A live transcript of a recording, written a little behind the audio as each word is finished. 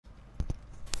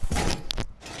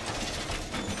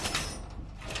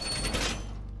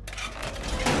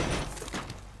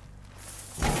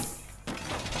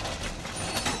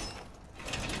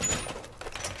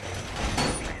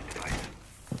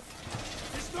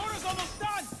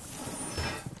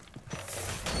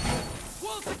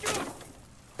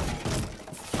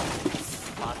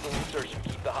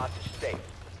hostage safe.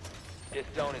 This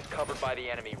zone is covered by the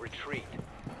enemy. Retreat.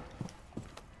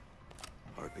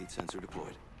 Heartbeat sensor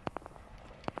deployed.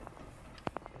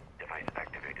 Device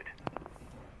activated.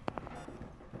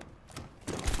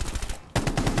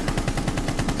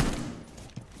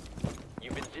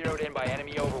 You've been zeroed in by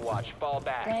enemy overwatch. Fall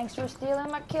back. Thanks for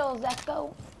stealing my kills,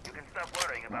 Echo. You can stop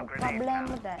worrying about No grenades problem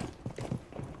now. with that.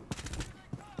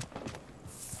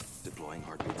 Deploying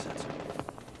heartbeat sensor.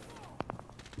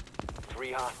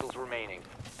 3 hostiles remaining.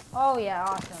 Oh yeah,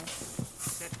 awesome.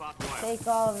 Take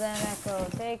all of them, Echo.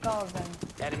 Take all of them.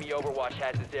 Enemy overwatch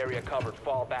has this area covered.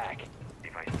 Fall back.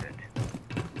 Device set.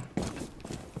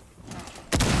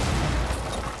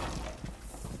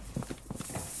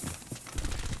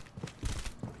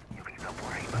 You can stop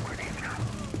worrying about grenades now.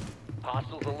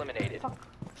 Hostiles eliminated. Fuck.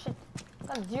 Shit.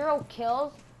 Got 0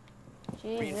 kills.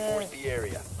 Reinforce Jesus. the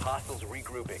area. Hostiles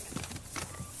regrouping.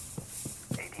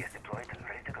 ADS deployed and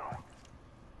ready to go.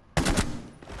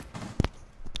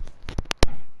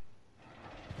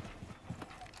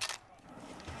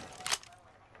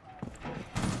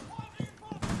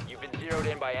 You've been zeroed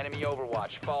in by enemy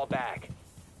overwatch. Fall back.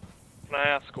 Can I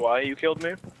ask why you killed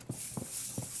me?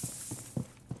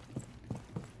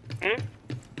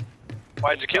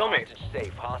 Why'd you kill me? Hostage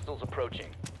safe. Hostiles approaching.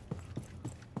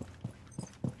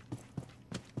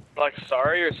 Like,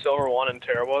 sorry, you're silver 1 and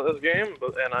terrible at this game,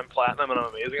 and I'm platinum and I'm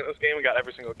amazing at this game and got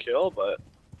every single kill, but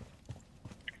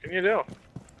what can you do?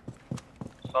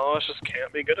 Some of us just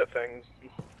can't be good at things.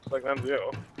 Just like them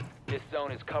do. This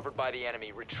zone is covered by the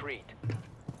enemy. Retreat.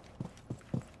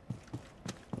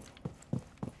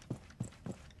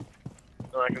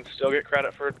 And I can still get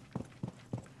credit for.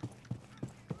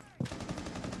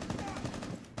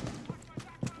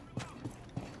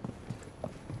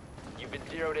 You've been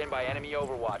zeroed in by enemy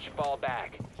overwatch. Fall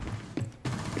back.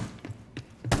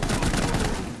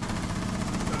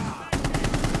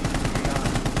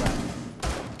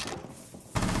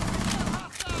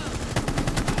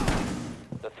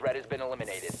 The threat has been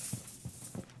eliminated.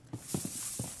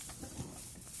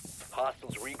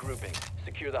 Hostiles regrouping.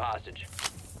 Secure the hostage.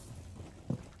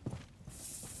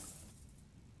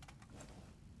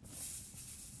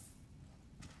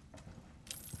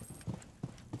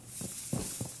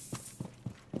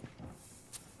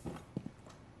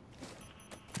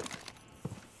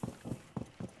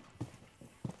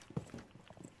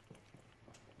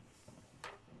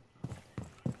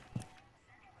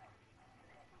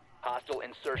 Hostile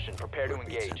insertion. Prepare to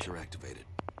Heartbeat engage. sensor activated.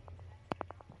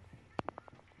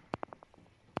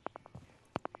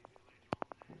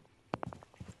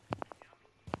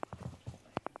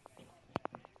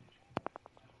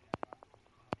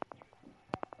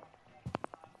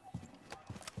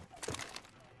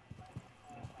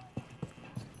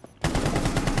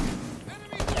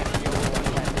 Enemy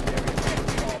overwatch has this area covered.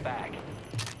 Fall back.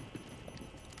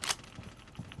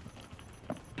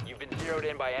 You've been zeroed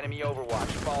in by enemy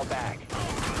overwatch. Fall back.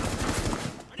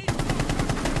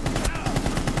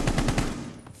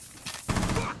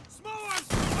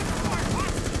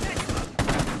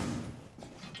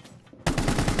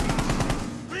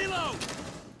 Reload!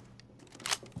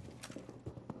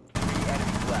 3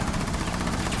 enemies left.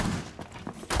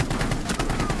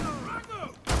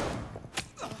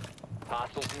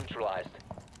 Hostiles neutralized.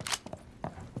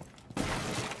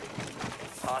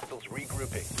 Hostiles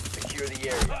regrouping. Secure the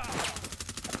area.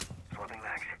 Swapping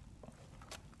mags.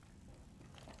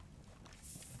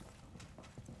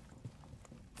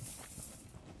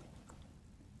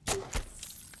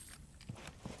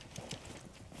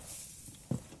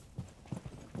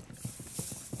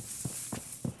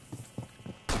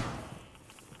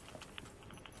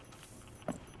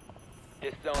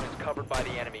 This zone is covered by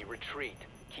the enemy. Retreat.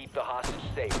 Keep the hostage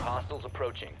safe. Hostiles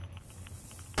approaching.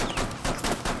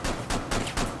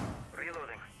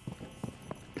 Reloading.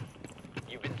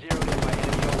 You've been zeroed in by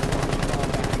enemy overwatch. Fall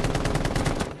back.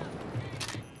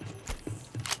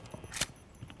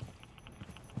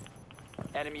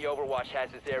 Enemy overwatch has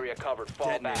this area covered.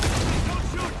 Fall back. Don't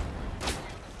shoot!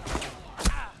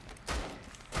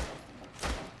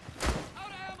 Out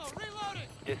of ammo! Reloading!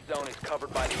 This zone is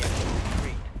covered by the enemy.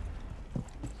 Retreat.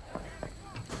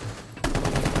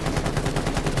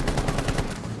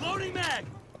 Loading mag!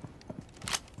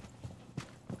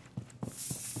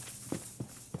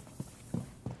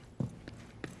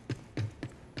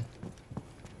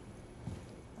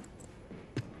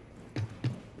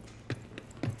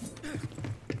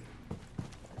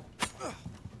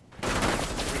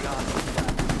 Three hostiles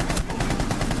left.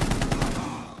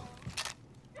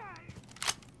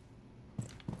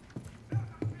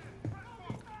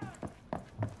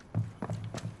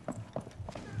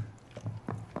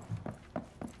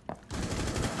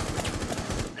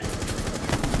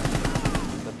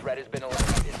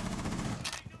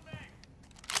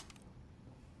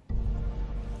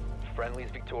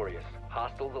 Friendlies victorious.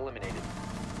 Hostiles eliminated.